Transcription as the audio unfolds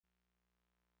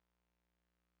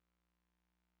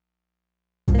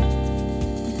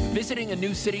Visiting a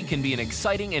new city can be an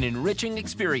exciting and enriching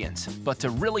experience, but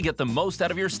to really get the most out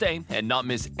of your stay and not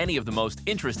miss any of the most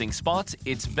interesting spots,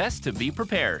 it's best to be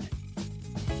prepared.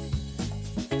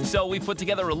 So we put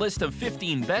together a list of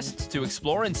 15 bests to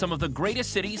explore in some of the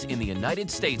greatest cities in the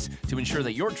United States to ensure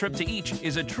that your trip to each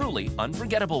is a truly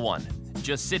unforgettable one.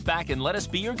 Just sit back and let us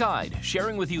be your guide,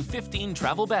 sharing with you 15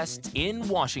 travel bests in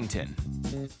Washington.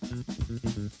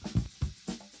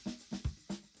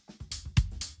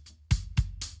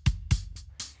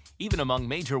 Even among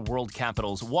major world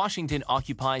capitals, Washington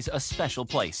occupies a special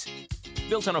place.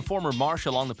 Built on a former marsh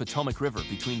along the Potomac River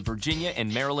between Virginia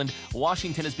and Maryland,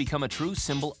 Washington has become a true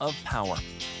symbol of power.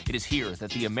 It is here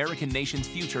that the American nation's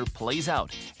future plays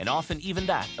out, and often even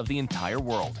that of the entire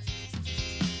world.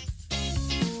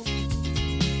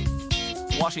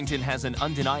 Washington has an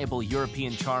undeniable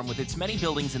European charm with its many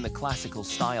buildings in the classical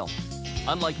style.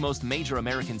 Unlike most major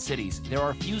American cities, there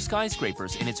are few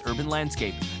skyscrapers in its urban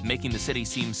landscape, making the city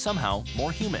seem somehow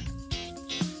more human.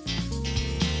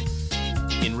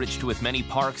 Enriched with many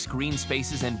parks, green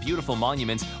spaces, and beautiful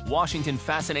monuments, Washington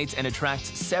fascinates and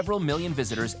attracts several million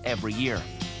visitors every year.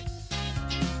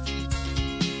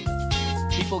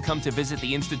 People come to visit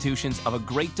the institutions of a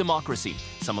great democracy,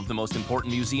 some of the most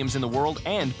important museums in the world,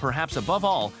 and, perhaps above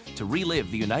all, to relive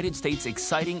the United States'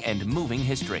 exciting and moving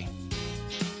history.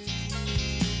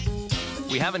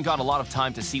 We haven't got a lot of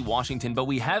time to see Washington, but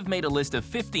we have made a list of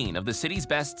 15 of the city's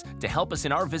bests to help us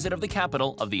in our visit of the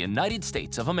capital of the United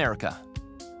States of America.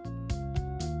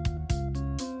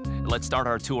 Let's start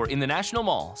our tour in the National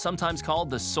Mall, sometimes called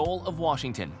the Soul of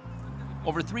Washington.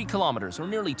 Over 3 kilometers, or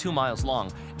nearly 2 miles long,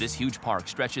 this huge park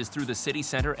stretches through the city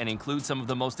center and includes some of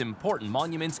the most important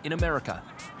monuments in America: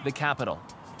 the Capitol,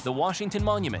 the Washington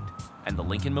Monument, and the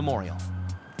Lincoln Memorial.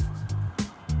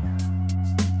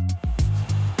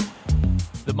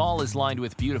 The mall is lined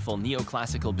with beautiful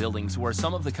neoclassical buildings where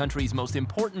some of the country's most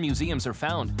important museums are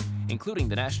found, including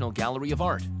the National Gallery of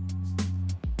Art,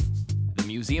 the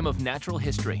Museum of Natural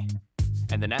History,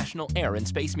 and the National Air and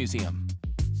Space Museum.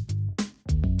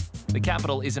 The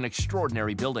Capitol is an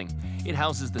extraordinary building. It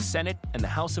houses the Senate and the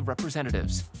House of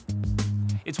Representatives.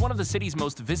 It's one of the city's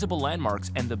most visible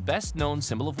landmarks and the best-known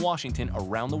symbol of Washington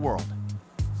around the world.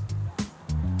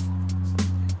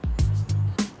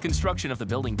 Construction of the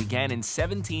building began in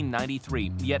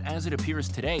 1793, yet as it appears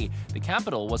today, the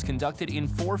Capitol was conducted in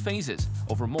 4 phases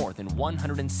over more than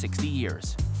 160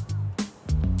 years.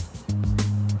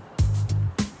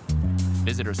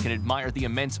 Visitors can admire the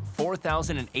immense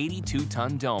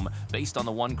 4,082-ton dome based on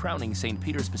the one crowning St.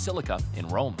 Peter's Basilica in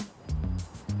Rome.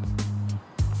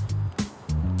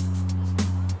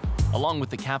 Along with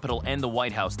the Capitol and the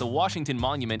White House, the Washington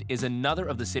Monument is another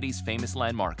of the city's famous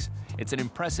landmarks. It's an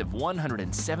impressive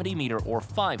 170-meter or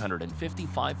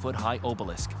 555-foot high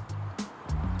obelisk.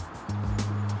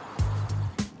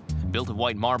 Built of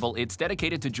white marble, it's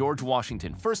dedicated to George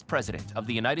Washington, first president of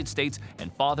the United States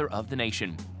and father of the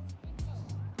nation.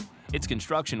 Its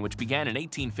construction, which began in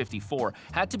 1854,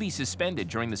 had to be suspended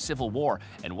during the Civil War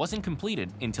and wasn't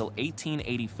completed until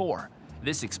 1884.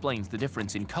 This explains the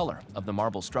difference in color of the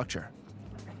marble structure.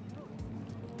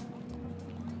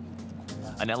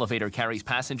 An elevator carries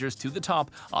passengers to the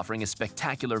top, offering a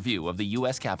spectacular view of the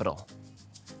U.S. Capitol.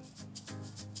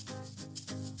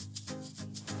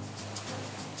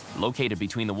 Located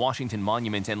between the Washington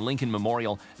Monument and Lincoln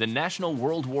Memorial, the National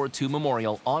World War II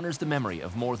Memorial honors the memory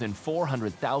of more than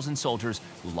 400,000 soldiers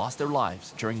who lost their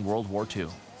lives during World War II.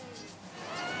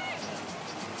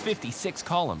 56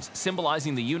 columns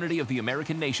symbolizing the unity of the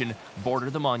American nation border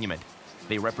the monument.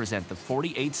 They represent the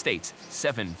 48 states,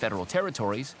 7 federal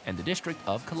territories, and the District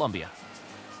of Columbia.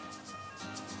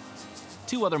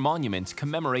 2 other monuments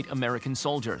commemorate American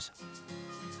soldiers: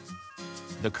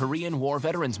 the Korean War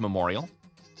Veterans Memorial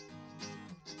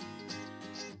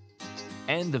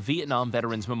and the Vietnam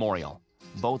Veterans Memorial,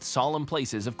 both solemn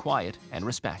places of quiet and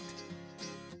respect.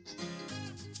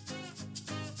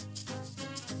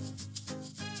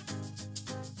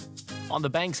 On the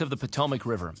banks of the Potomac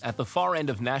River, at the far end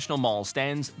of National Mall,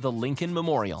 stands the Lincoln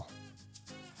Memorial.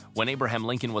 When Abraham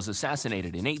Lincoln was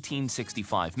assassinated in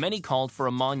 1865, many called for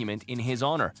a monument in his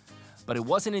honor, but it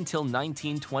wasn't until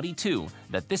 1922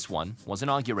 that this one was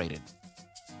inaugurated.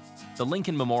 The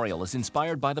Lincoln Memorial is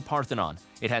inspired by the Parthenon.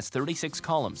 It has 36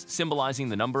 columns, symbolizing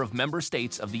the number of member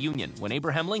states of the Union when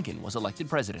Abraham Lincoln was elected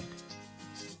president.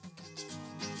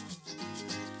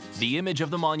 The image of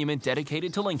the monument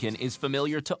dedicated to Lincoln is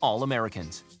familiar to all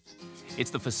Americans. It's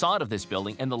the facade of this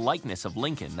building and the likeness of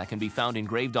Lincoln that can be found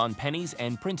engraved on pennies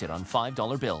and printed on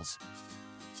 $5 bills.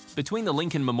 Between the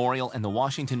Lincoln Memorial and the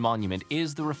Washington Monument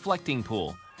is the reflecting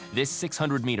pool. This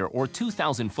 600-meter or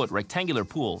 2,000-foot rectangular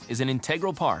pool is an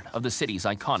integral part of the city's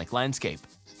iconic landscape.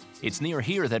 It's near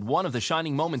here that one of the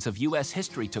shining moments of U.S.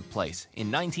 history took place. In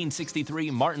 1963,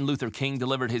 Martin Luther King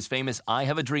delivered his famous "I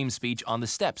Have a Dream" speech on the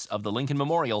steps of the Lincoln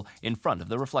Memorial in front of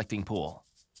the reflecting pool.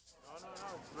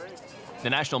 The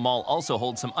National Mall also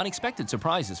holds some unexpected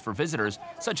surprises for visitors,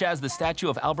 such as the statue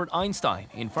of Albert Einstein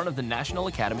in front of the National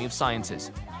Academy of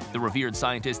Sciences. The revered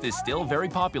scientist is still very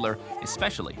popular,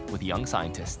 especially with young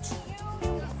scientists.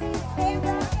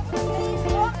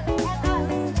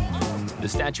 The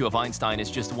statue of Einstein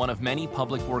is just one of many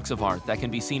public works of art that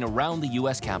can be seen around the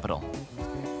U.S. Capitol.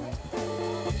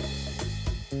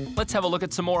 Let's have a look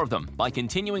at some more of them by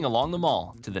continuing along the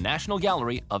mall to the National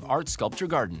Gallery of Art Sculpture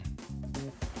Garden.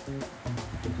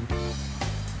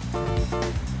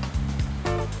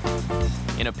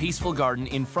 In a peaceful garden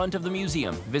in front of the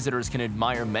museum, visitors can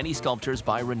admire many sculptures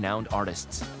by renowned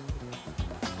artists.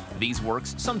 These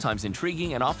works, sometimes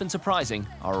intriguing and often surprising,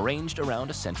 are arranged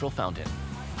around a central fountain.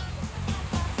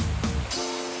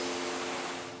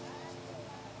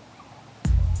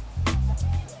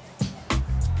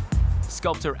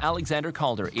 Sculptor Alexander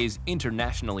Calder is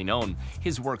internationally known.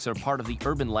 His works are part of the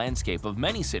urban landscape of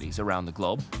many cities around the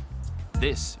globe.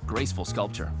 This graceful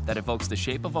sculpture that evokes the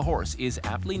shape of a horse is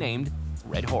aptly named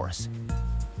Red Horse.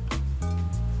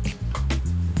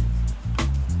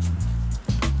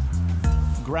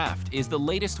 Graft is the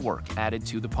latest work added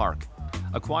to the park.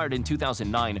 Acquired in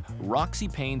 2009, Roxy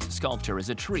Payne's sculpture is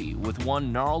a tree with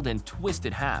one gnarled and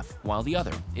twisted half, while the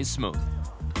other is smooth.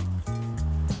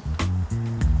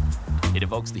 It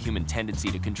evokes the human tendency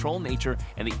to control nature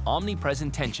and the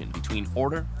omnipresent tension between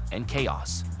order and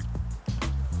chaos.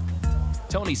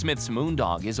 Tony Smith's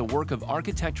Moondog is a work of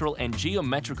architectural and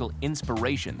geometrical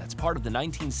inspiration that's part of the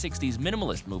 1960s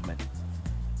minimalist movement.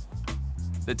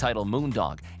 The title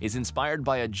Moondog is inspired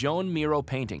by a Joan Miro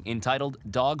painting entitled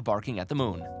Dog Barking at the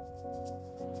Moon.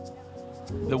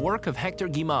 The work of Hector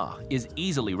Guimard is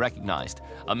easily recognized.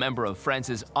 A member of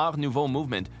France's Art Nouveau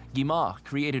movement, Guimard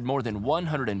created more than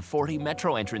 140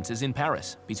 metro entrances in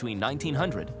Paris between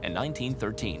 1900 and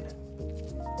 1913.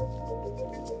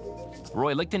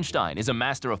 Roy Lichtenstein is a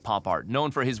master of pop art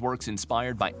known for his works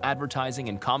inspired by advertising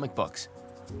and comic books.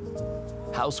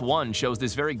 House 1 shows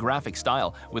this very graphic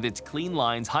style with its clean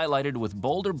lines highlighted with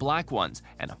bolder black ones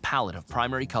and a palette of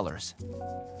primary colors.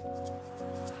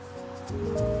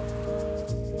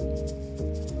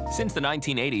 Since the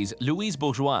 1980s, Louise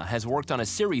Bourgeois has worked on a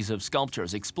series of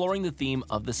sculptures exploring the theme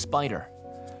of the spider.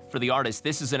 For the artist,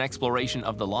 this is an exploration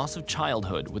of the loss of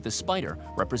childhood, with the spider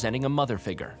representing a mother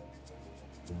figure.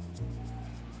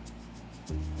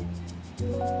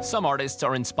 Some artists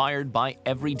are inspired by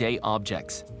everyday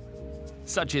objects.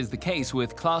 Such is the case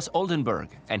with Klaus Oldenburg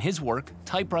and his work,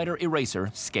 Typewriter Eraser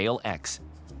Scale X.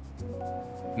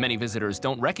 Many visitors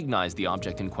don't recognize the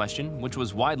object in question, which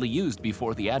was widely used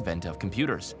before the advent of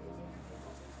computers.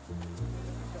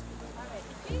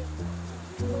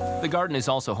 The garden is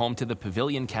also home to the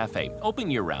Pavilion Cafe, open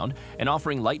year-round and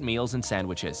offering light meals and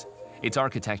sandwiches. Its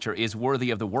architecture is worthy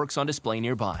of the works on display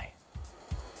nearby.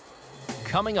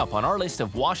 Coming up on our list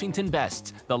of Washington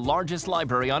Bests, the largest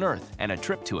library on Earth and a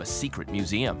trip to a secret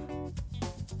museum.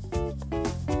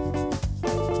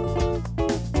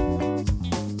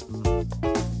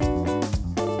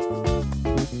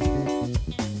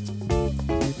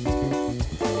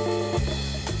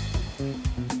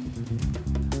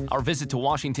 Our visit to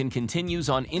Washington continues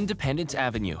on Independence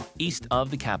Avenue, east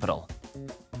of the Capitol.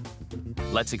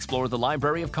 Let's explore the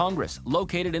Library of Congress,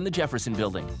 located in the Jefferson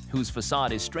Building, whose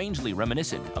facade is strangely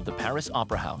reminiscent of the Paris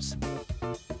Opera House.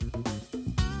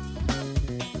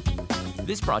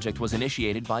 This project was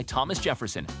initiated by Thomas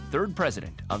Jefferson, 3rd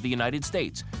President of the United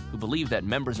States, who believed that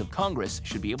members of Congress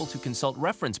should be able to consult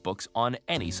reference books on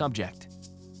any subject.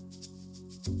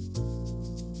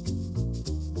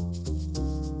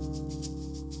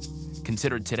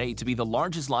 Considered today to be the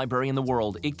largest library in the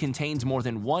world, it contains more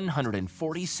than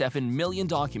 147 million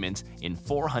documents in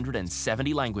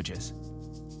 470 languages.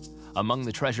 Among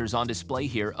the treasures on display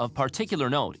here, of particular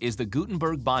note is the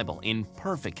Gutenberg Bible in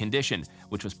perfect condition,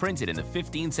 which was printed in the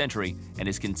 15th century and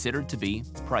is considered to be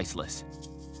priceless.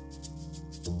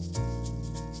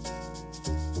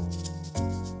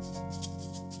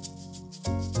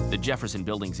 The Jefferson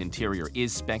Building's interior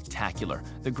is spectacular.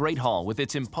 The Great Hall, with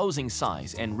its imposing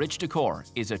size and rich decor,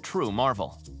 is a true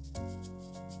marvel.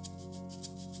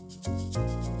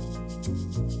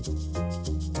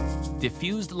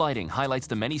 Diffused lighting highlights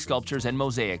the many sculptures and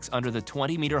mosaics under the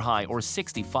 20-meter-high or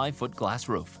 65-foot glass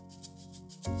roof.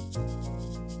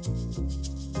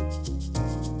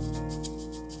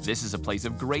 This is a place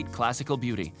of great classical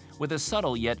beauty, with a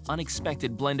subtle yet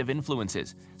unexpected blend of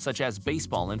influences, such as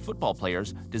baseball and football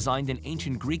players designed in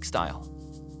ancient Greek style.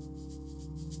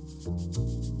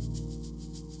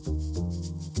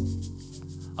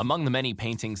 Among the many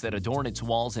paintings that adorn its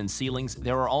walls and ceilings,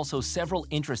 there are also several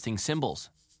interesting symbols,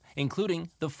 including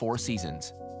the 4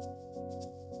 seasons.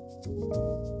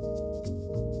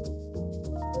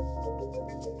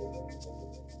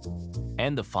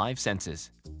 And the 5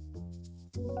 senses.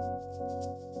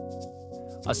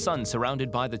 A sun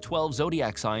surrounded by the 12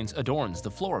 zodiac signs adorns the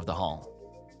floor of the hall.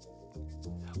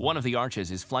 One of the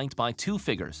arches is flanked by 2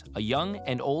 figures, a young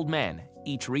and old man,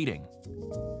 each reading.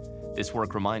 This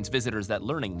work reminds visitors that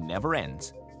learning never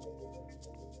ends.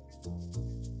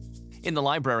 In the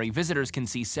library, visitors can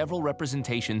see several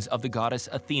representations of the goddess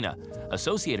Athena,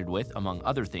 associated with, among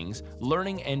other things,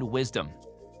 learning and wisdom.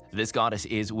 This goddess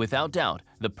is, without doubt,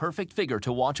 the perfect figure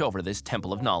to watch over this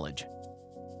temple of knowledge.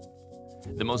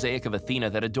 The mosaic of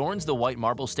Athena that adorns the white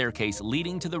marble staircase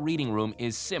leading to the reading room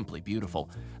is simply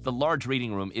beautiful. The large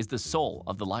reading room is the soul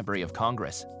of the Library of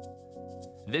Congress.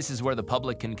 This is where the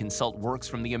public can consult works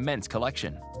from the immense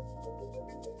collection.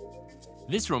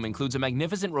 This room includes a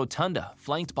magnificent rotunda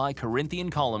flanked by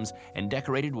Corinthian columns and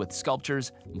decorated with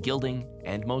sculptures, gilding,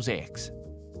 and mosaics.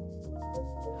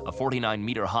 A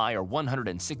 49-meter-high or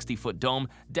 160-foot dome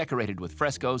decorated with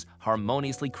frescoes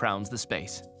harmoniously crowns the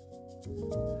space.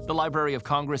 The Library of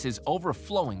Congress is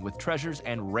overflowing with treasures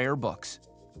and rare books.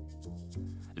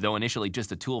 Though initially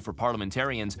just a tool for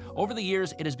parliamentarians, over the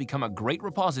years it has become a great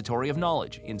repository of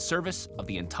knowledge in service of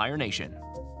the entire nation.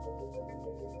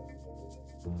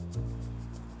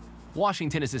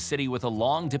 Washington is a city with a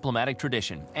long diplomatic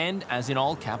tradition, and as in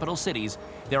all capital cities,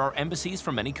 there are embassies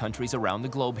from many countries around the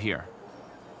globe here.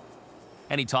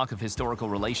 Any talk of historical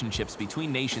relationships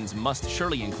between nations must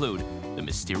surely include the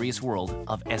mysterious world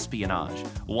of espionage,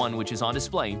 one which is on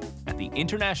display at the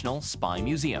International Spy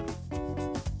Museum.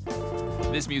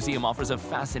 This museum offers a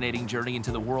fascinating journey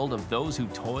into the world of those who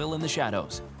toil in the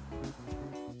shadows.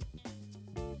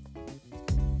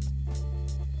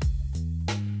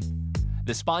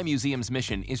 The Spy Museum's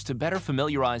mission is to better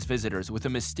familiarize visitors with a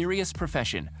mysterious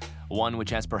profession, one which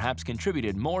has perhaps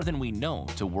contributed more than we know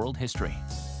to world history.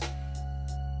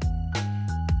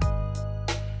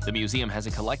 The museum has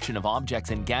a collection of objects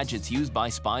and gadgets used by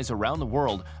spies around the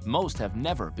world. Most have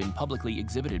never been publicly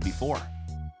exhibited before.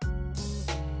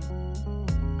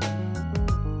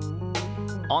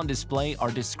 On display are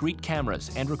discrete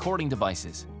cameras and recording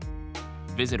devices.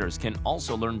 Visitors can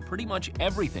also learn pretty much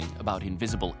everything about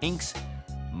invisible inks,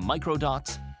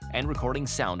 microdots, and recording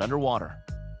sound underwater,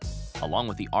 along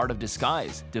with the art of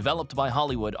disguise developed by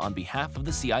Hollywood on behalf of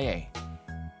the CIA.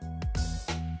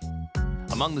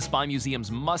 Among the Spy Museum's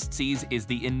must-sees is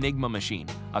the Enigma machine,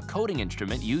 a coding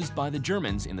instrument used by the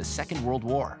Germans in the Second World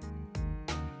War.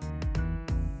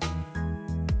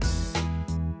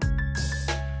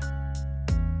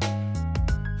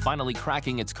 Finally,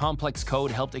 cracking its complex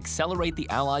code helped accelerate the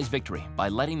Allies' victory by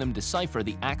letting them decipher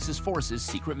the Axis forces'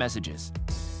 secret messages.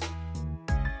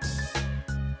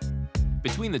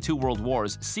 Between the 2 world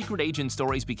wars, secret agent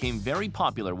stories became very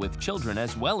popular with children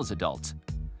as well as adults.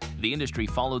 The industry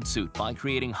followed suit by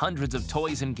creating hundreds of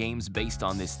toys and games based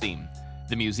on this theme.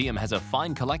 The museum has a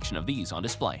fine collection of these on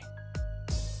display.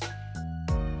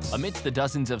 Amidst the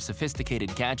dozens of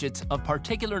sophisticated gadgets, of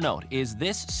particular note is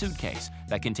this suitcase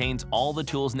that contains all the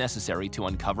tools necessary to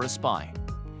uncover a spy.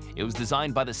 It was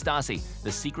designed by the Stasi,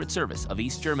 the secret service of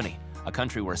East Germany, a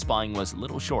country where spying was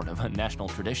little short of a national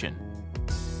tradition.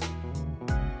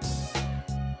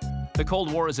 The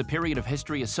Cold War is a period of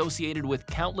history associated with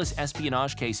countless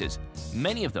espionage cases.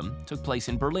 Many of them took place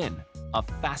in Berlin, a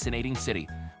fascinating city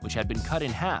which had been cut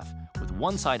in half, with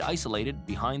one side isolated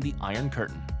behind the Iron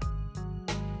Curtain.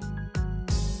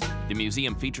 The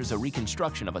museum features a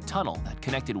reconstruction of a tunnel that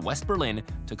connected West Berlin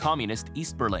to communist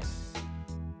East Berlin.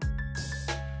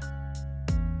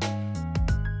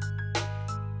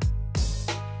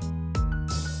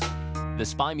 The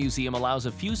Spy Museum allows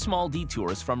a few small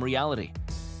detours from reality.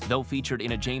 Though featured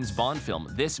in a James Bond film,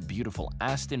 this beautiful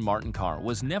Aston Martin car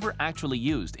was never actually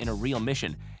used in a real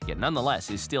mission, yet nonetheless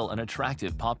is still an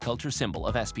attractive pop culture symbol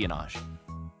of espionage.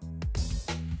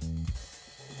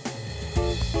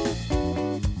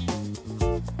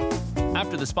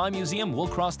 After the Spy Museum, we'll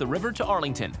cross the river to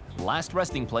Arlington, last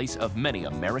resting place of many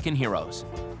American heroes.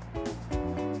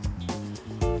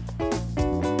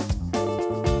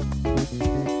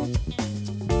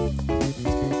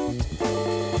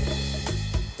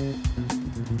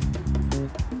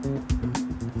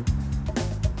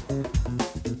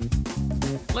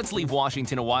 Let's leave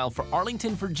Washington a while for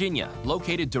Arlington, Virginia,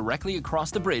 located directly across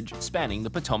the bridge spanning the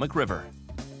Potomac River.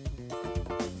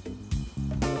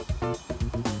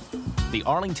 The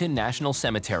Arlington National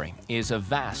Cemetery is a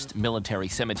vast military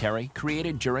cemetery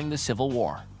created during the Civil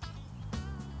War.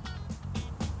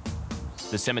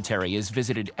 The cemetery is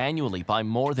visited annually by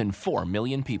more than 4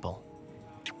 million people.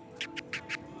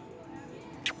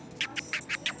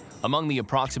 Among the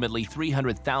approximately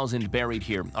 300,000 buried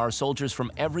here are soldiers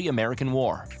from every American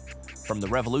war, from the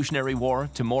Revolutionary War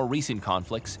to more recent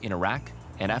conflicts in Iraq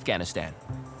and Afghanistan.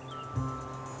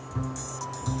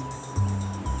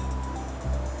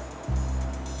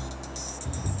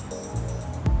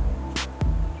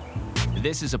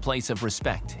 This is a place of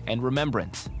respect and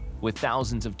remembrance, with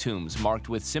thousands of tombs marked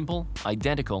with simple,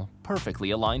 identical, perfectly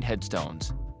aligned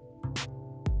headstones.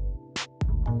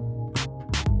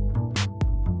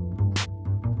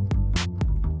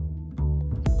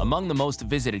 Among the most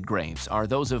visited graves are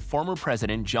those of former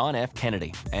President John F.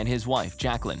 Kennedy and his wife,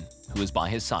 Jacqueline, who is by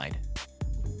his side.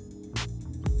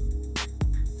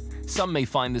 Some may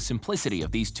find the simplicity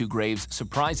of these two graves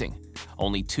surprising.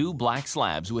 Only 2 black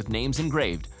slabs with names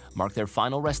engraved mark their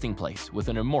final resting place with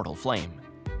an immortal flame.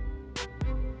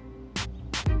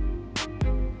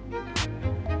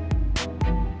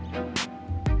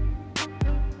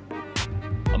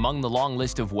 Among the long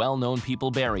list of well-known people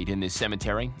buried in this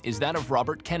cemetery is that of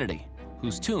Robert Kennedy,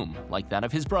 whose tomb, like that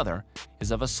of his brother,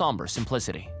 is of a somber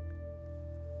simplicity.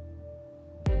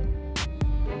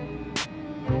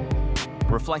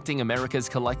 Reflecting America's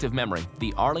collective memory,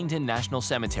 the Arlington National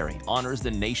Cemetery honors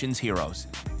the nation's heroes.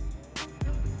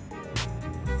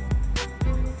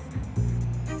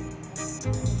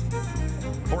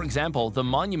 For example, the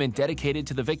monument dedicated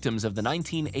to the victims of the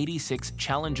 1986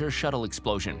 Challenger shuttle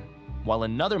explosion, while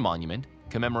another monument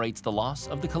commemorates the loss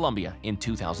of the Columbia in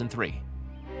 2003.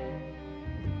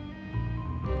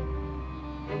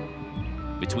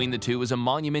 Between the two is a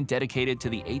monument dedicated to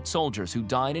the 8 soldiers who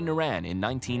died in Iran in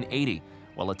 1980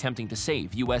 while attempting to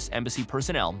save U.S. Embassy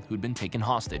personnel who'd been taken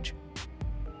hostage.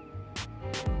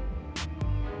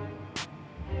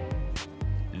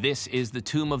 This is the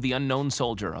Tomb of the Unknown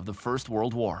Soldier of the First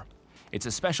World War. It's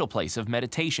a special place of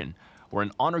meditation where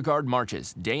an honor guard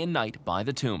marches day and night by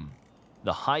the tomb,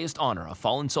 the highest honor a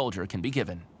fallen soldier can be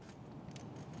given.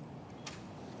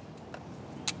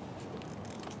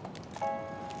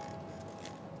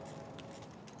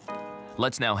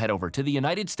 Let's now head over to the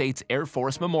United States Air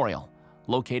Force Memorial,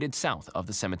 located south of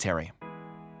the cemetery.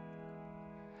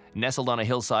 Nestled on a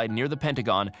hillside near the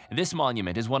Pentagon, this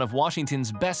monument is one of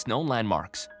Washington's best-known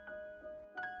landmarks.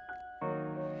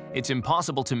 It's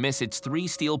impossible to miss its 3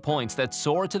 steel points that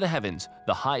soar to the heavens,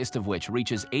 the highest of which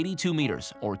reaches 82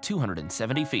 meters or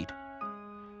 270 feet.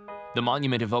 The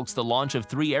monument evokes the launch of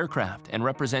 3 aircraft and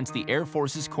represents the Air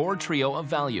Force's core trio of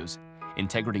values: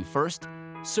 integrity first,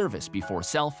 service before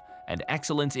self, and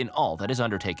excellence in all that is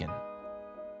undertaken.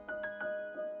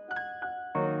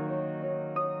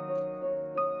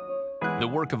 The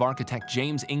work of architect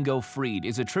James Ingo Freed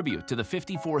is a tribute to the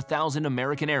 54,000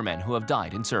 American airmen who have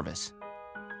died in service.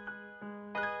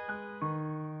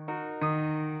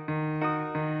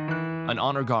 An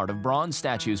honor guard of bronze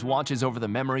statues watches over the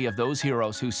memory of those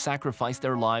heroes who sacrificed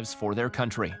their lives for their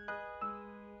country.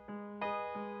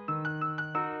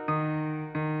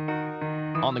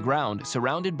 On the ground,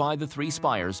 surrounded by the 3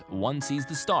 spires, one sees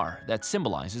the star that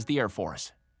symbolizes the Air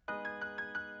Force.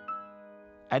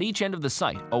 At each end of the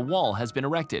site, a wall has been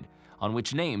erected on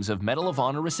which names of Medal of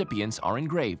Honor recipients are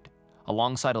engraved,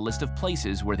 alongside a list of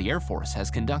places where the Air Force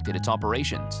has conducted its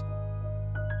operations.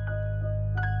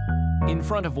 In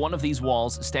front of one of these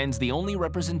walls stands the only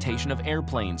representation of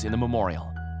airplanes in the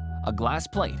memorial, a glass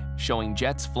plate showing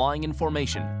jets flying in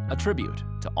formation, a tribute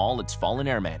to all its fallen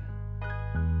airmen.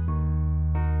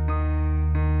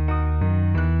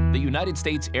 The United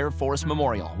States Air Force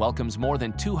Memorial welcomes more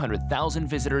than 200,000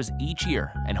 visitors each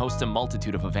year and hosts a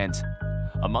multitude of events.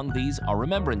 Among these are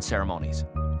remembrance ceremonies,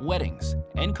 weddings,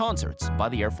 and concerts by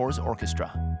the Air Force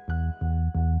Orchestra.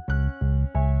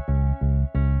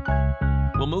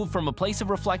 We'll move from a place of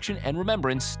reflection and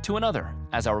remembrance to another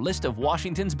as our list of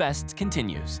Washington's bests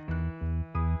continues.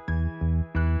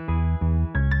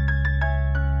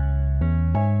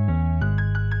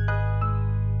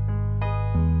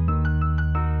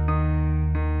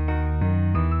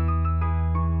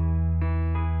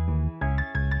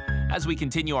 As we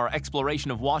continue our exploration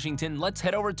of Washington, let's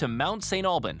head over to Mount St.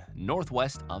 Alban,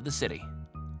 northwest of the city.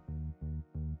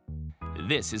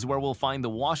 This is where we'll find the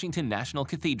Washington National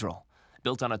Cathedral,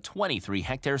 built on a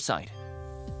 23-hectare site.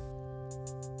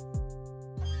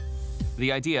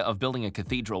 The idea of building a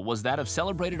cathedral was that of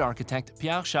celebrated architect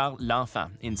Pierre-Charles L'Enfant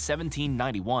in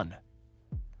 1791.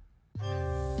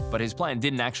 But his plan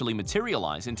didn't actually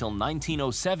materialize until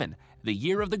 1907, the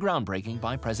year of the groundbreaking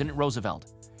by President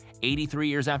Roosevelt. 83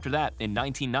 years after that, in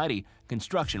 1990,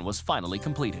 construction was finally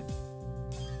completed.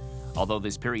 Although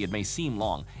this period may seem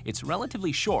long, it's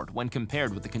relatively short when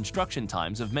compared with the construction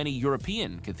times of many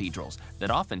European cathedrals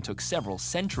that often took several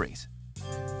centuries.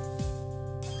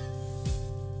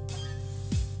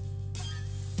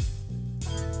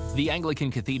 The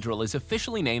Anglican Cathedral is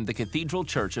officially named the Cathedral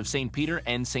Church of St. Peter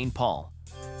and St. Paul.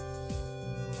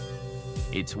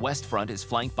 Its west front is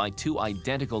flanked by two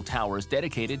identical towers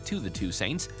dedicated to the two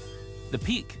saints. The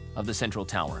peak of the central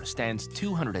tower stands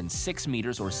 206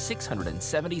 meters or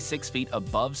 676 feet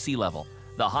above sea level,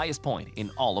 the highest point in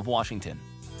all of Washington.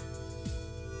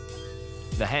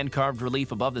 The hand-carved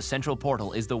relief above the central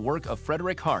portal is the work of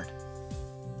Frederick Hart.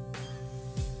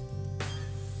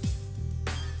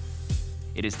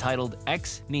 It is titled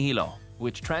Ex Nihilo,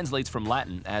 which translates from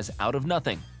Latin as out of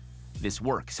nothing. This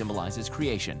work symbolizes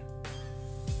creation.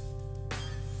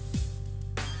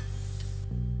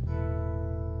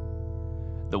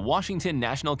 The Washington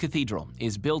National Cathedral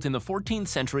is built in the 14th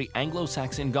century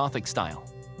Anglo-Saxon Gothic style.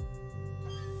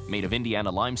 Made of Indiana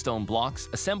limestone blocks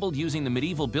assembled using the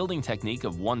medieval building technique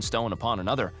of one stone upon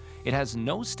another, it has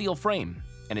no steel frame,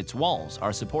 and its walls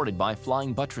are supported by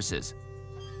flying buttresses.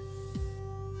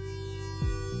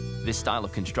 This style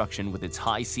of construction, with its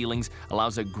high ceilings,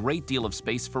 allows a great deal of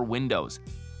space for windows.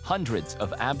 Hundreds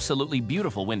of absolutely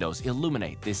beautiful windows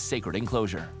illuminate this sacred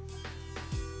enclosure.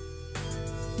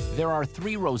 There are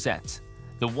 3 rosettes.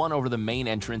 The one over the main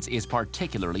entrance is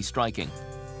particularly striking.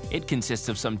 It consists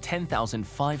of some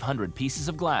 10,500 pieces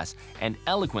of glass and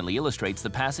eloquently illustrates the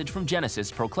passage from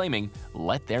Genesis proclaiming,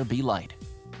 "Let there be light."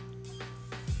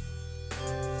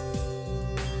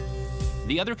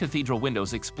 The other cathedral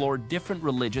windows explore different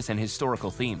religious and historical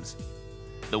themes.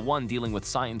 The one dealing with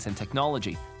science and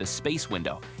technology, the space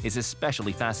window, is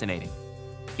especially fascinating.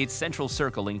 Its central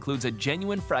circle includes a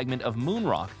genuine fragment of moon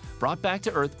rock brought back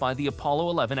to Earth by the Apollo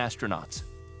 11 astronauts.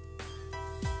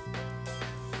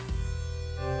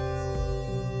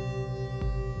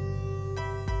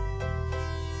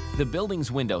 The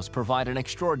building's windows provide an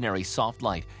extraordinary soft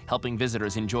light, helping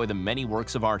visitors enjoy the many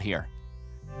works of art here.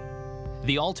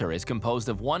 The altar is composed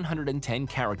of 110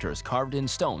 characters carved in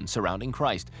stone surrounding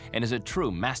Christ and is a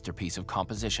true masterpiece of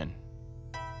composition.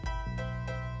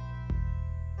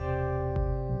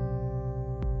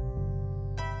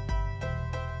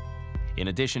 In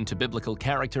addition to biblical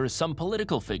characters, some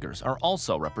political figures are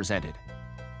also represented.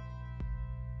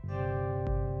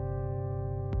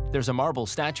 There's a marble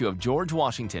statue of George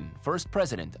Washington, first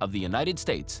President of the United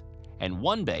States, and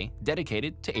one bay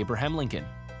dedicated to Abraham Lincoln.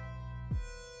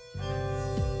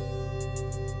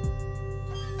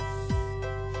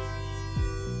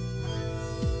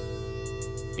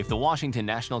 If the Washington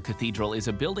National Cathedral is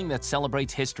a building that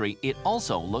celebrates history, it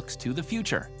also looks to the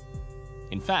future.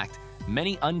 In fact,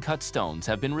 many uncut stones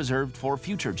have been reserved for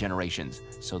future generations,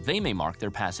 so they may mark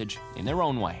their passage in their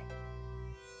own way.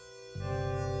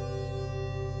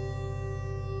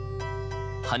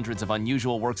 Hundreds of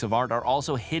unusual works of art are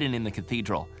also hidden in the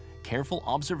cathedral. Careful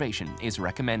observation is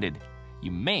recommended.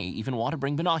 You may even want to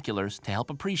bring binoculars to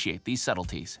help appreciate these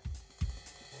subtleties.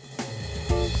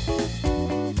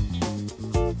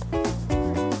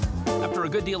 After a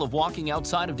good deal of walking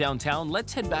outside of downtown,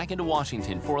 let's head back into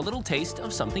Washington for a little taste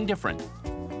of something different.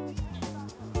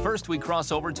 First, we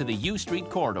cross over to the U Street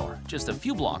corridor, just a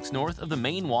few blocks north of the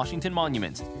main Washington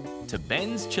monument, to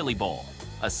Ben's Chili Bowl,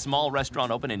 a small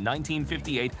restaurant opened in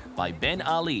 1958 by Ben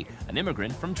Ali, an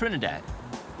immigrant from Trinidad.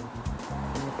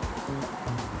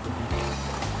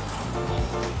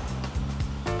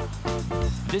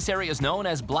 This area is known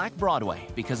as Black Broadway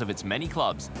because of its many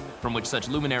clubs, from which such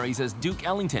luminaries as Duke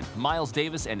Ellington, Miles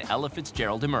Davis, and Ella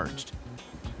Fitzgerald emerged.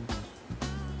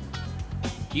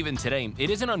 Even today, it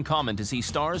isn't uncommon to see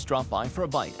stars drop by for a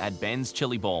bite at Ben's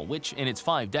Chili Bowl, which in its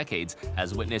 5 decades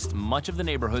has witnessed much of the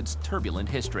neighborhood's turbulent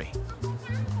history.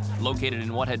 Located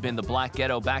in what had been the Black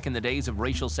Ghetto back in the days of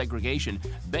racial segregation,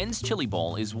 Ben's Chili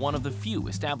Bowl is one of the few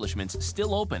establishments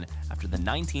still open after the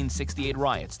 1968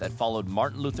 riots that followed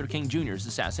Martin Luther King Jr.'s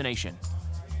assassination.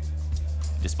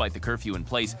 Despite the curfew in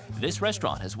place, this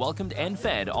restaurant has welcomed and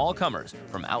fed all comers,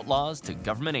 from outlaws to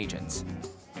government agents.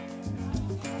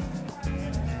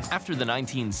 After the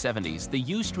 1970s, the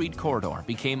U Street corridor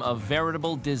became a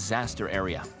veritable disaster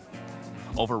area.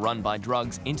 Overrun by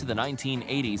drugs into the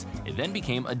 1980s, it then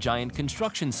became a giant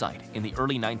construction site in the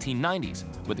early 1990s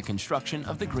with the construction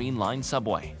of the Green Line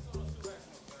subway.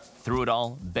 Through it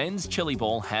all, Ben's Chili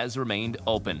Bowl has remained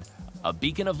open, a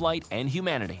beacon of light and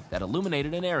humanity that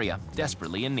illuminated an area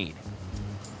desperately in need.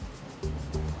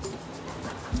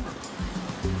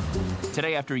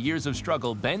 Today, after years of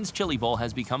struggle, Ben's Chili Bowl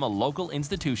has become a local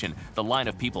institution. The line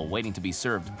of people waiting to be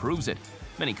served proves it.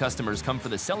 Many customers come for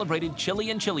the celebrated chili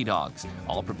and chili dogs,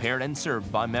 all prepared and served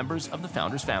by members of the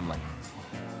founder's family.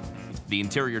 The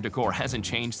interior decor hasn't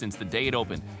changed since the day it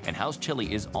opened, and house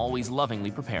chili is always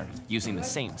lovingly prepared, using the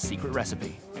same secret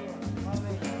recipe.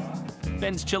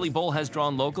 Ben's Chili Bowl has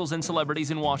drawn locals and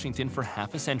celebrities in Washington for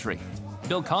half a century.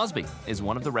 Bill Cosby is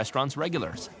one of the restaurant's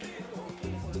regulars.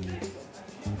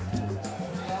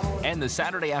 And the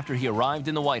Saturday after he arrived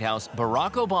in the White House,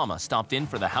 Barack Obama stopped in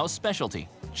for the house specialty,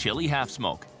 chili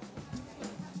half-smoke.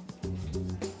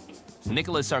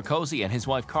 Nicolas Sarkozy and his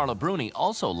wife Carla Bruni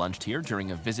also lunched here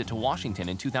during a visit to Washington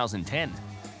in 2010.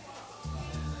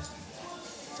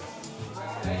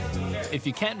 If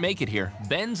you can't make it here,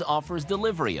 Ben's offers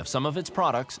delivery of some of its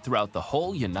products throughout the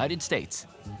whole United States.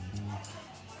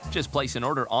 Just place an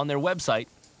order on their website,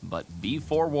 but be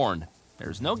forewarned,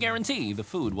 there's no guarantee the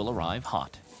food will arrive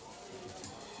hot.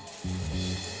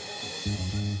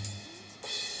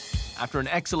 After an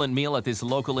excellent meal at this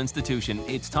local institution,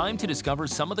 it's time to discover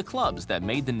some of the clubs that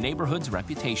made the neighborhood's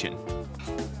reputation.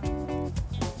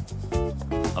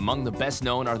 Among the best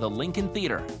known are the Lincoln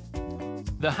Theater,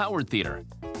 the Howard Theater,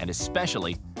 and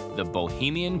especially the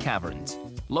Bohemian Caverns,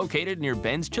 located near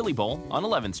Ben's Chili Bowl on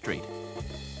 11th Street.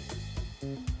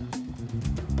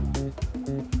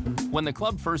 When the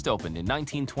club first opened in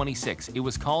 1926, it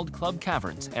was called Club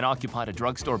Caverns and occupied a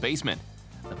drugstore basement.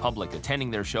 The public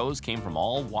attending their shows came from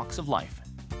all walks of life.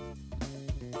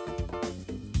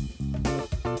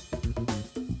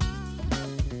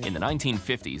 In the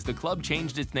 1950s, the club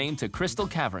changed its name to Crystal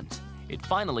Caverns. It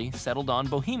finally settled on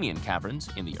Bohemian Caverns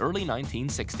in the early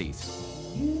 1960s.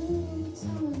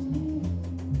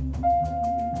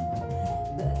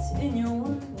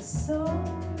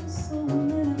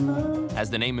 As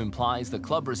the name implies, the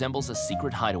club resembles a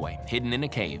secret hideaway hidden in a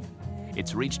cave.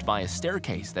 It's reached by a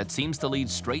staircase that seems to lead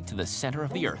straight to the center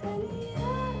of the earth.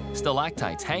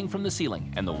 Stalactites hang from the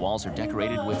ceiling, and the walls are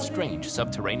decorated with strange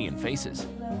subterranean faces.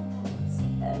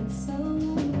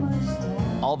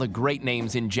 All the great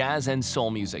names in jazz and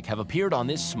soul music have appeared on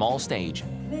this small stage,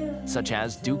 such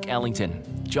as Duke Ellington,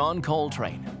 John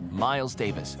Coltrane, Miles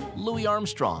Davis, Louis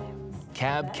Armstrong,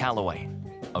 Cab Calloway,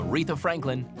 Aretha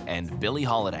Franklin, and Billie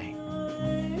Holiday.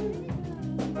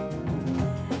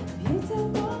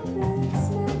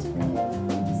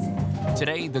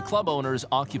 Today, the club owners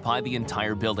occupy the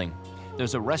entire building.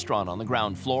 There's a restaurant on the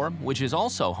ground floor, which is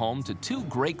also home to 2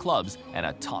 great clubs and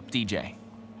a top DJ.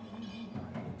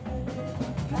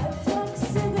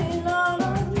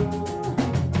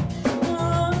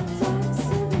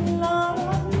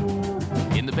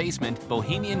 In the basement,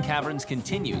 Bohemian Caverns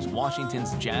continues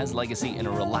Washington's jazz legacy in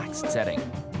a relaxed setting.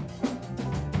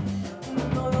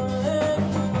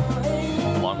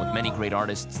 Along with many great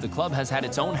artists, the club has had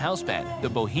its own house band, the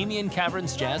Bohemian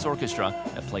Caverns Jazz Orchestra,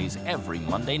 that plays every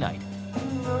Monday night.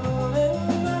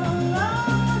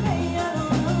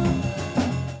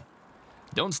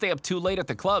 Don't stay up too late at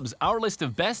the clubs. Our list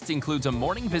of bests includes a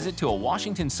morning visit to a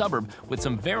Washington suburb with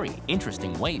some very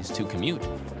interesting ways to commute.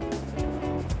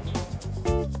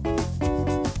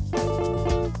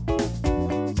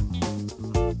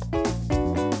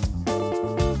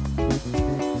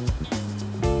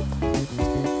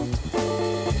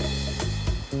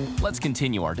 Let's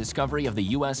continue our discovery of the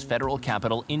U.S. federal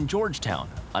capital in Georgetown,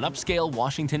 an upscale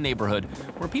Washington neighborhood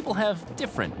where people have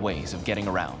different ways of getting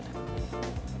around.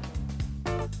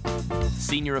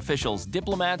 Senior officials,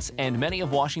 diplomats, and many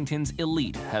of Washington's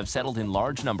elite have settled in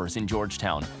large numbers in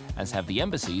Georgetown, as have the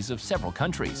embassies of several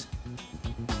countries.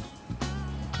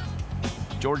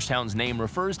 Georgetown's name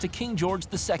refers to King George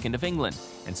II of England,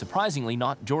 and surprisingly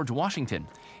not George Washington.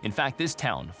 In fact, this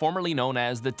town, formerly known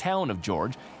as the Town of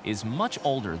George, is much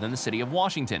older than the city of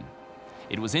Washington.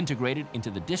 It was integrated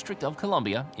into the District of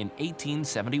Columbia in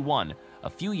 1871, a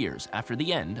few years after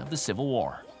the end of the Civil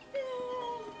War.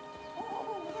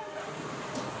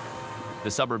 The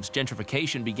suburb's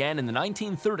gentrification began in the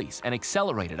 1930s and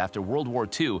accelerated after World War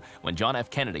II, when John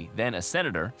F. Kennedy, then a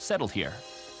senator, settled here.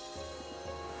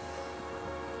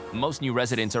 Most new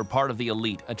residents are part of the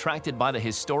elite, attracted by the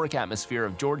historic atmosphere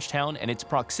of Georgetown and its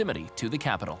proximity to the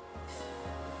capital.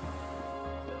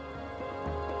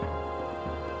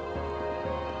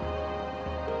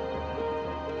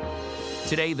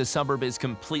 Today, the suburb is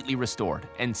completely restored,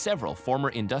 and several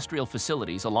former industrial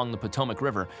facilities along the Potomac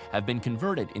River have been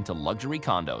converted into luxury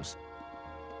condos.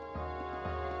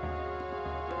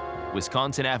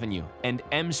 Wisconsin Avenue and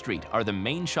M Street are the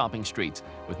main shopping streets,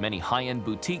 with many high-end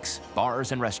boutiques,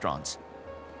 bars, and restaurants.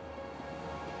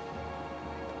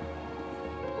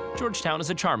 Georgetown is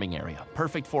a charming area,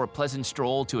 perfect for a pleasant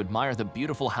stroll to admire the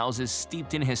beautiful houses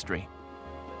steeped in history.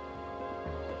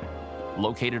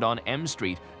 Located on M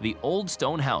Street, the Old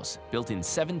Stone House, built in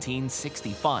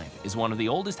 1765, is one of the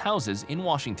oldest houses in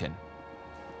Washington.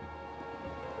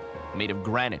 Made of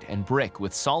granite and brick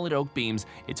with solid oak beams,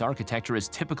 its architecture is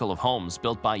typical of homes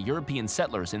built by European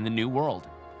settlers in the New World.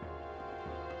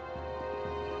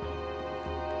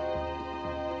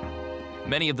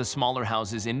 Many of the smaller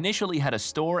houses initially had a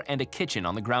store and a kitchen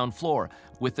on the ground floor,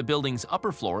 with the building's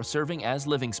upper floor serving as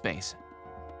living space.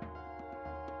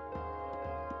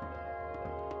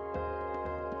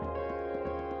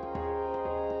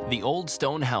 The Old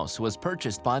Stone House was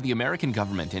purchased by the American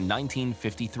government in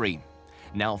 1953.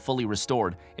 Now fully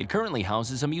restored, it currently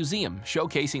houses a museum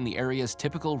showcasing the area's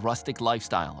typical rustic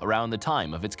lifestyle around the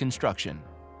time of its construction.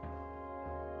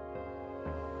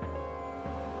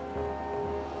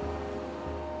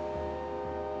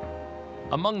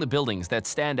 Among the buildings that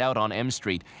stand out on M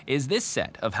Street is this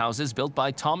set of houses built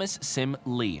by Thomas Sim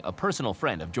Lee, a personal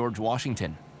friend of George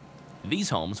Washington. These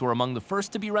homes were among the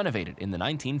first to be renovated in the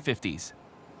 1950s.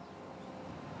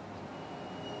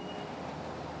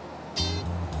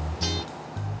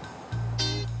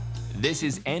 This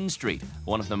is N Street,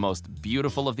 one of the most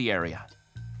beautiful of the area.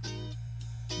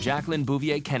 Jacqueline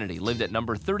Bouvier Kennedy lived at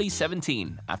number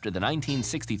 3017 after the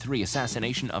 1963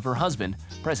 assassination of her husband,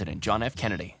 President John F.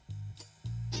 Kennedy.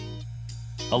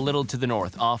 A little to the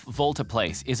north, off Volta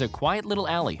Place, is a quiet little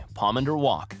alley, Pomander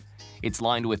Walk. It's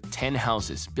lined with 10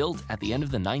 houses built at the end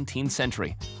of the 19th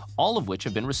century, all of which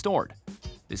have been restored.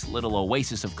 This little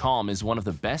oasis of calm is one of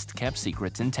the best-kept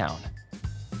secrets in town.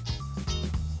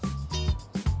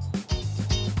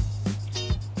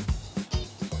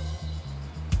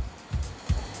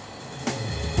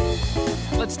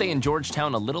 Let's stay in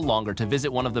Georgetown a little longer to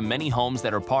visit one of the many homes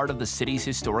that are part of the city's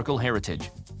historical heritage.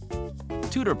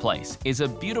 Tudor Place is a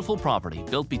beautiful property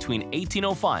built between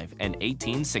 1805 and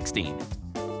 1816.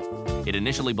 It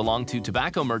initially belonged to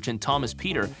tobacco merchant Thomas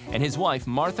Peter and his wife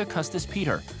Martha Custis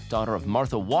Peter, daughter of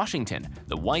Martha Washington,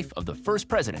 the wife of the first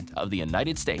president of the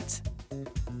United States.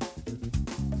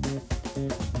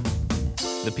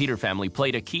 The Peter family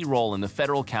played a key role in the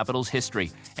federal capital's history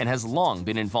and has long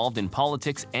been involved in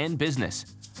politics and business.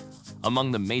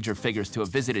 Among the major figures to have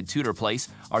visited Tudor Place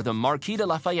are the Marquis de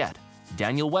Lafayette,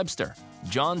 Daniel Webster,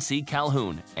 John C.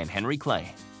 Calhoun, and Henry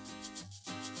Clay.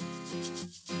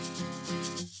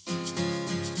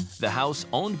 The house,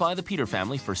 owned by the Peter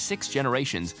family for 6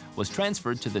 generations, was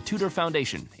transferred to the Tudor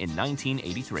Foundation in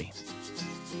 1983.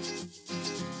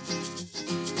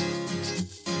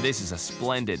 This is a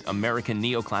splendid American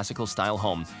neoclassical style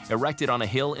home erected on a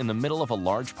hill in the middle of a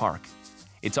large park.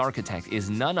 Its architect is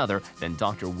none other than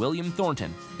Dr. William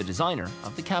Thornton, the designer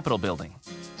of the Capitol building.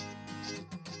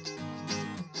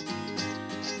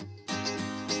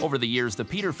 Over the years, the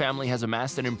Peter family has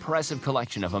amassed an impressive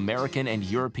collection of American and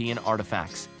European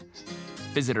artifacts.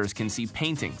 Visitors can see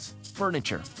paintings,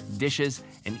 furniture, dishes,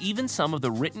 and even some of the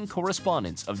written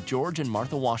correspondence of George and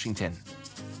Martha Washington.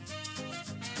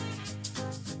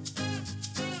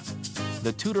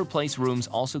 The Tudor Place rooms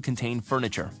also contain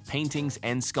furniture, paintings,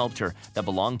 and sculpture that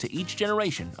belong to each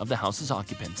generation of the house's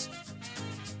occupants.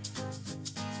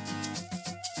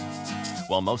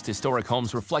 While most historic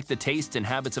homes reflect the tastes and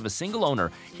habits of a single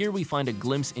owner, here we find a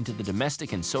glimpse into the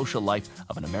domestic and social life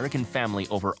of an American family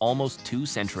over almost 2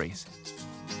 centuries.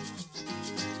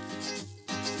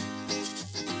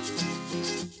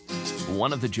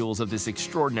 One of the jewels of this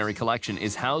extraordinary collection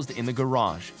is housed in the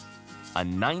garage. A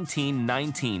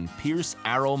 1919 Pierce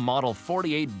Arrow Model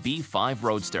 48 B5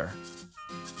 Roadster.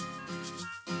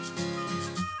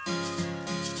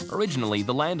 Originally,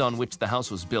 the land on which the house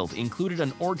was built included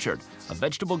an orchard, a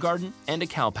vegetable garden, and a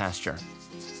cow pasture.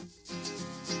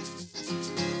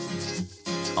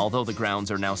 Although the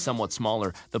grounds are now somewhat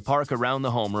smaller, the park around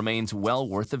the home remains well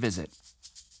worth a visit.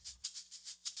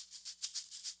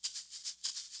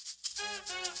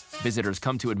 Visitors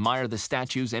come to admire the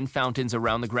statues and fountains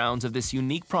around the grounds of this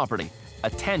unique property, a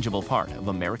tangible part of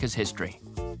America's history.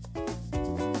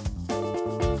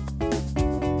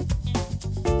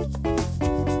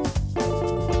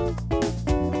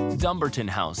 Dumbarton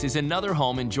House is another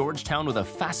home in Georgetown with a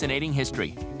fascinating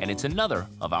history, and it's another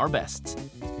of our bests.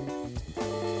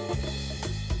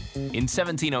 In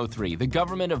 1703, the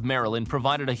government of Maryland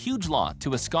provided a huge lot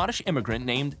to a Scottish immigrant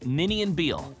named Ninian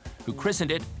Beale, who christened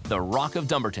it the Rock of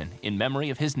Dumbarton in memory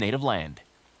of his native land.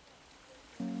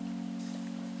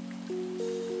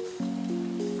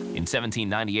 In In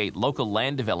 1798, local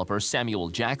land developer Samuel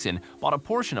Jackson bought a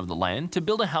portion of the land to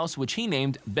build a house which he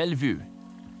named Bellevue.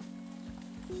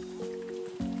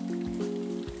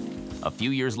 A few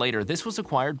years later, this was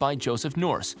acquired by Joseph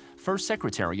Nourse, first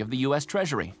Secretary of the U.S.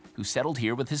 Treasury, who settled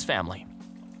here with his family.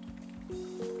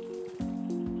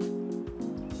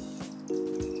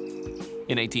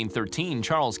 In 1813,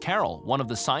 Charles Carroll, one of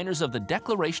the signers of the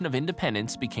Declaration of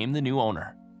Independence, became the new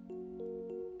owner.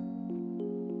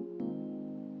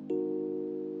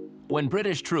 When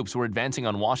British troops were advancing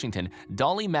on Washington,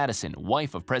 Dolly Madison,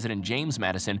 wife of President James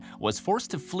Madison, was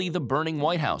forced to flee the burning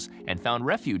White House and found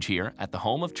refuge here at the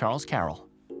home of Charles Carroll.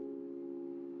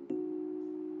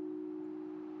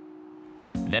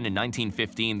 Then in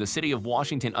 1915, the city of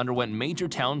Washington underwent major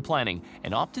town planning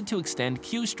and opted to extend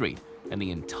Q Street, and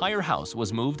the entire house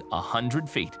was moved 100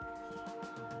 feet.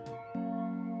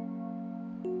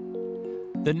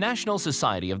 The National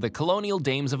Society of the Colonial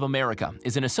Dames of America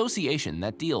is an association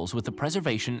that deals with the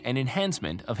preservation and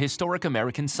enhancement of historic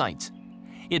American sites.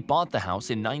 It bought the house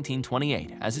in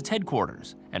 1928 as its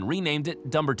headquarters and renamed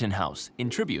it Dumbarton House in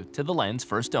tribute to the land's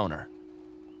first owner.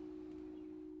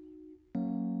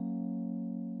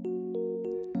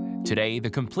 Today,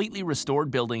 the completely restored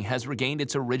building has regained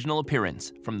its original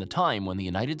appearance from the time when the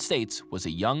United States was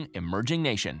a young, emerging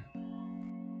nation.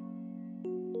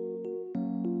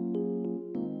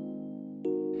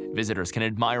 Visitors can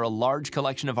admire a large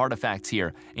collection of artifacts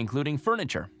here, including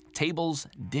furniture, tables,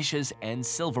 dishes, and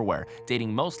silverware,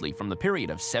 dating mostly from the period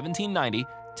of 1790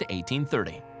 to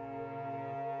 1830.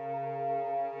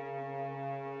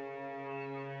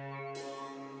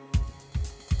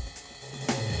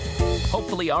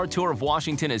 Hopefully our tour of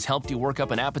Washington has helped you work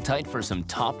up an appetite for some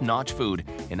top-notch food.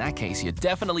 In that case, you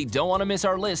definitely don't want to miss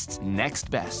our list's next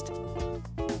best.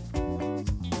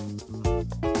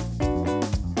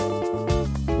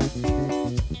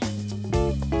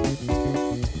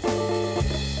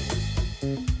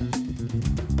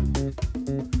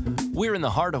 We're in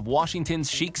the heart of Washington's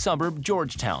chic suburb,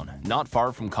 Georgetown, not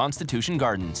far from Constitution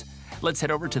Gardens. Let's head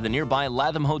over to the nearby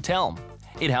Latham Hotel.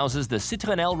 It houses the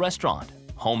Citronelle restaurant,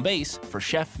 home base for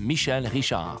Chef Michel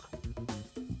Richard.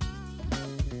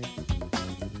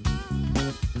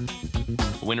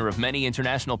 Winner of many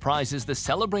international prizes, the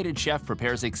celebrated chef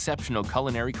prepares exceptional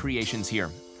culinary creations here.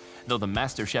 Though the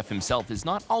master chef himself is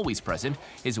not always present,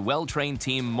 his well-trained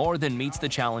team more than meets the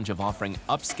challenge of offering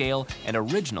upscale and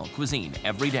original cuisine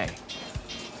every day.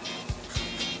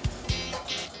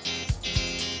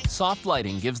 Soft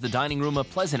lighting gives the dining room a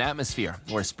pleasant atmosphere,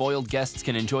 where spoiled guests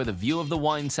can enjoy the view of the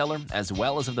wine cellar as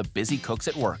well as of the busy cooks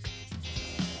at work.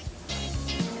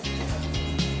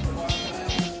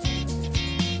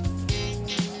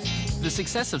 The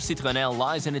success of Citronelle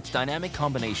lies in its dynamic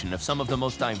combination of some of the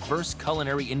most diverse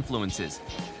culinary influences.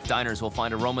 Diners will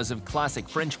find aromas of classic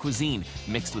French cuisine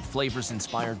mixed with flavors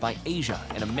inspired by Asia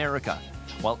and America,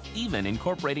 while even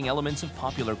incorporating elements of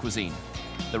popular cuisine.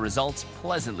 The results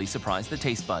pleasantly surprise the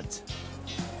taste buds.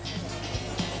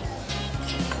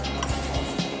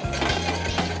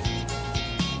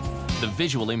 The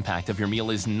visual impact of your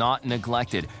meal is not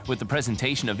neglected, with the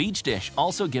presentation of each dish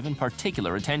also given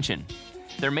particular attention.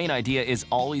 Their main idea is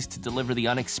always to deliver the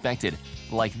unexpected,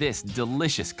 like this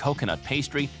delicious coconut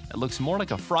pastry that looks more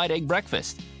like a fried egg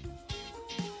breakfast.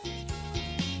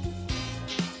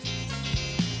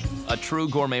 A true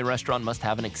gourmet restaurant must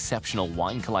have an exceptional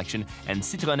wine collection, and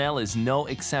Citronelle is no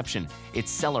exception. Its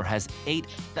cellar has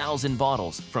 8,000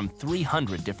 bottles from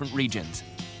 300 different regions.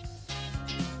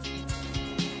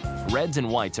 Reds and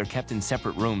whites are kept in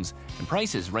separate rooms, and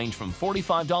prices range from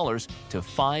 $45 to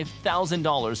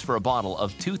 $5,000 for a bottle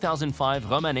of 2005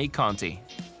 Romanée Conti.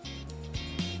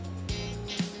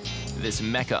 This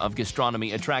mecca of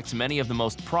gastronomy attracts many of the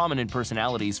most prominent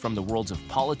personalities from the worlds of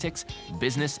politics,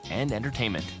 business, and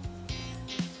entertainment.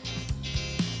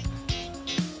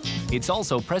 It's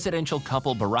also presidential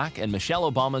couple Barack and Michelle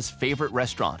Obama's favorite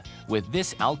restaurant, with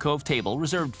this alcove table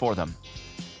reserved for them.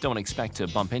 Don't expect to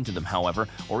bump into them, however,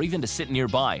 or even to sit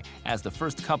nearby, as the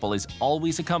first couple is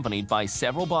always accompanied by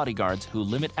several bodyguards who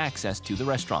limit access to the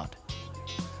restaurant.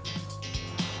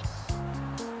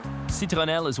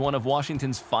 Citronelle is one of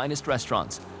Washington's finest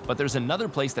restaurants, but there's another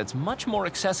place that's much more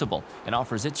accessible and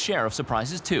offers its share of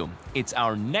surprises too. It's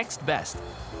our next best,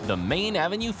 the Main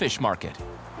Avenue Fish Market.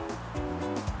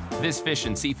 This fish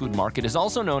and seafood market is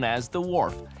also known as the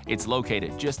Wharf. It's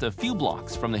located just a few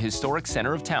blocks from the historic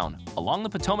center of town, along the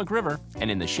Potomac River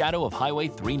and in the shadow of Highway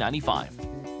 395.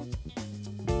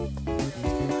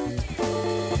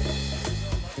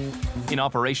 In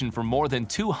operation for more than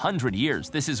 200 years,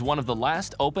 this is one of the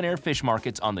last open-air fish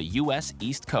markets on the U.S.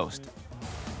 East Coast.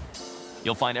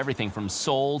 You'll find everything from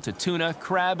sole to tuna,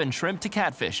 crab, and shrimp to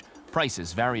catfish.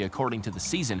 Prices vary according to the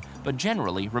season, but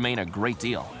generally remain a great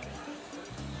deal.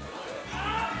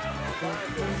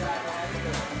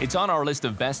 It's on our list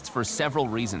of bests for several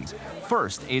reasons.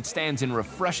 First, it stands in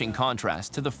refreshing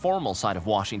contrast to the formal side of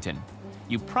Washington.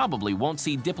 You probably won't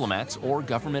see diplomats or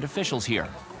government officials here.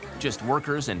 Just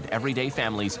workers and everyday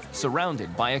families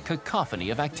surrounded by a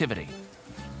cacophony of activity.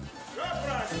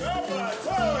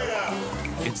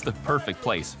 It's the perfect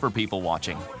place for people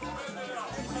watching.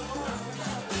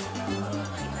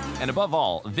 And above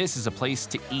all, this is a place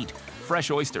to eat. Fresh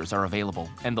oysters are available,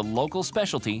 and the local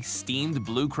specialty, steamed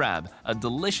blue crab, a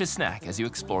delicious snack as you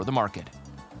explore the market.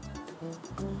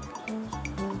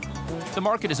 The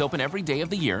market is open every day of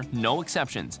the year, no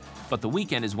exceptions, but the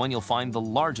weekend is when you'll find the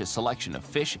largest selection of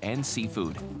fish and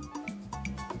seafood.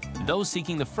 Those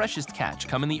seeking the freshest catch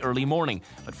come in the early morning,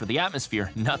 but for the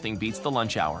atmosphere, nothing beats the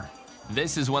lunch hour.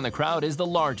 This is when the crowd is the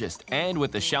largest, and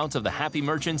with the shouts of the happy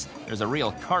merchants, there's a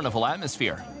real carnival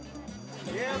atmosphere.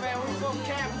 Yeah, man, we from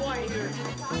Camp White here.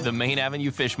 The Main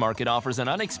Avenue Fish Market offers an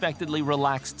unexpectedly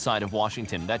relaxed side of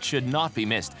Washington that should not be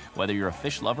missed, whether you're a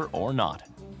fish lover or not.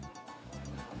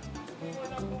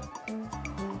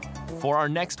 For our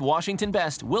next Washington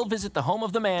Best, we'll visit the home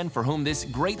of the man for whom this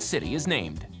great city is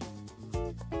named.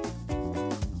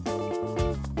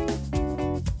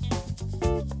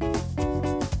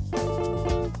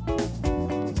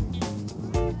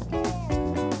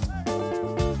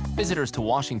 Visitors to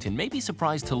Washington may be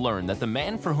surprised to learn that the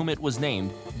man for whom it was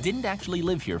named didn't actually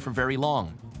live here for very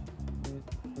long.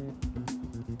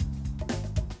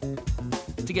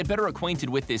 To get better acquainted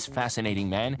with this fascinating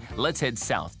man, let's head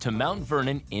south to Mount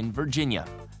Vernon in Virginia,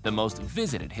 the most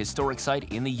visited historic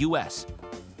site in the U.S.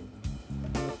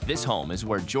 This home is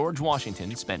where George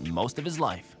Washington spent most of his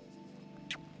life.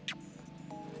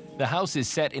 The house is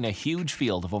set in a huge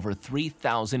field of over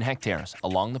 3,000 hectares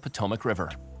along the Potomac River.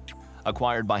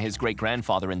 Acquired by his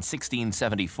great-grandfather in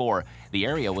 1674, the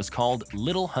area was called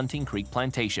Little Hunting Creek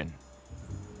Plantation.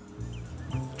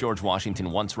 George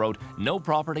Washington once wrote, "No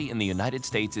property in the United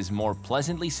States is more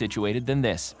pleasantly situated than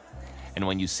this." And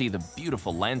when you see the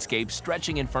beautiful landscape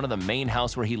stretching in front of the main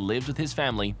house where he lived with his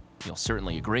family, you'll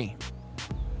certainly agree.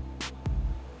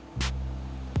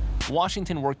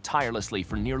 Washington worked tirelessly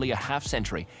for nearly a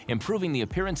half-century, improving the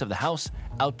appearance of the house,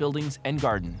 outbuildings, and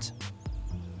gardens.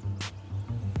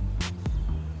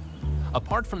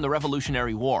 Apart from the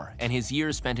Revolutionary War and his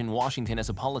years spent in Washington as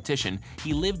a politician,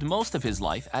 he lived most of his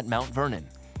life at Mount Vernon.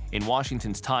 In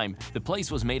Washington's time, the place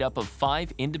was made up of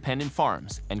 5 independent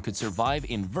farms and could survive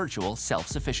in virtual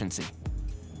self-sufficiency.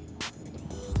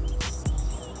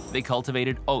 They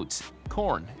cultivated oats,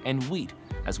 corn, and wheat,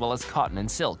 as well as cotton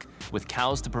and silk, with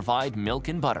cows to provide milk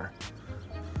and butter.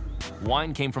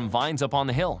 Wine came from vines up on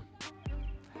the hill.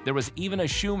 There was even a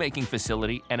shoemaking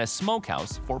facility and a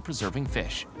smokehouse for preserving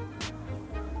fish.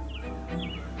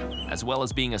 As well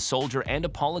as being a soldier and a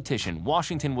politician,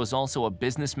 Washington was also a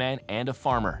businessman and a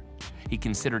farmer. He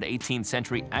considered 18th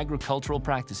century agricultural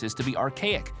practices to be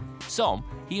archaic, so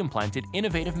he implanted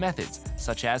innovative methods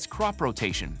such as crop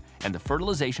rotation and the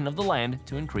fertilization of the land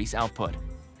to increase output.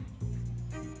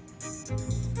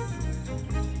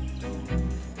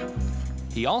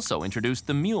 He also introduced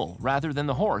the mule rather than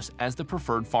the horse as the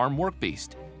preferred farm work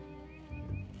beast.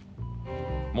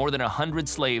 More than 100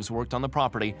 slaves worked on the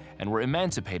property and were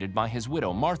emancipated by his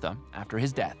widow, Martha, after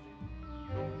his death.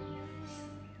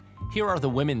 Here are the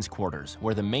women's quarters,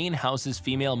 where the main house's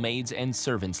female maids and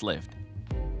servants lived.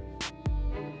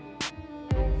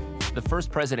 The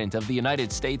first president of the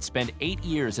United States spent 8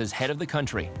 years as head of the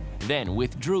country, then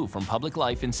withdrew from public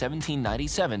life in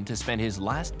 1797 to spend his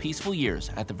last peaceful years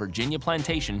at the Virginia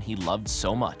plantation he loved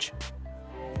so much.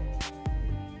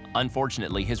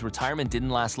 Unfortunately, his retirement didn't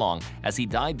last long, as he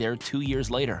died there 2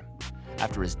 years later.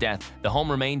 After his death, the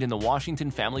home remained in the Washington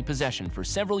family possession for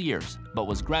several years, but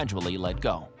was gradually let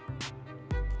go.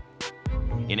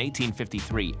 In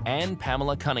 1853, Anne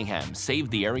Pamela Cunningham saved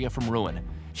the area from ruin.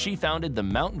 She founded the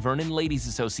Mount Vernon Ladies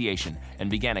Association and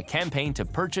began a campaign to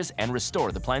purchase and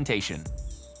restore the plantation.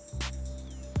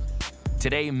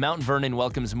 Today, Mount Vernon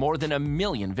welcomes more than 1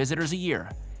 million visitors a year.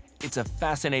 It's a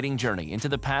fascinating journey into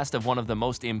the past of one of the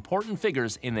most important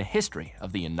figures in the history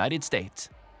of the United States.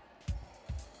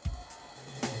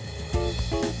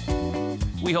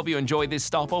 We hope you enjoyed this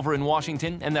stopover in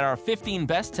Washington and that our 15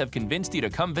 bests have convinced you to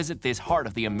come visit this heart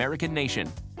of the American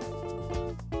nation.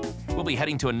 We'll be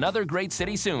heading to another great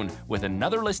city soon with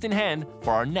another list in hand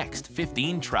for our next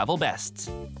 15 travel bests.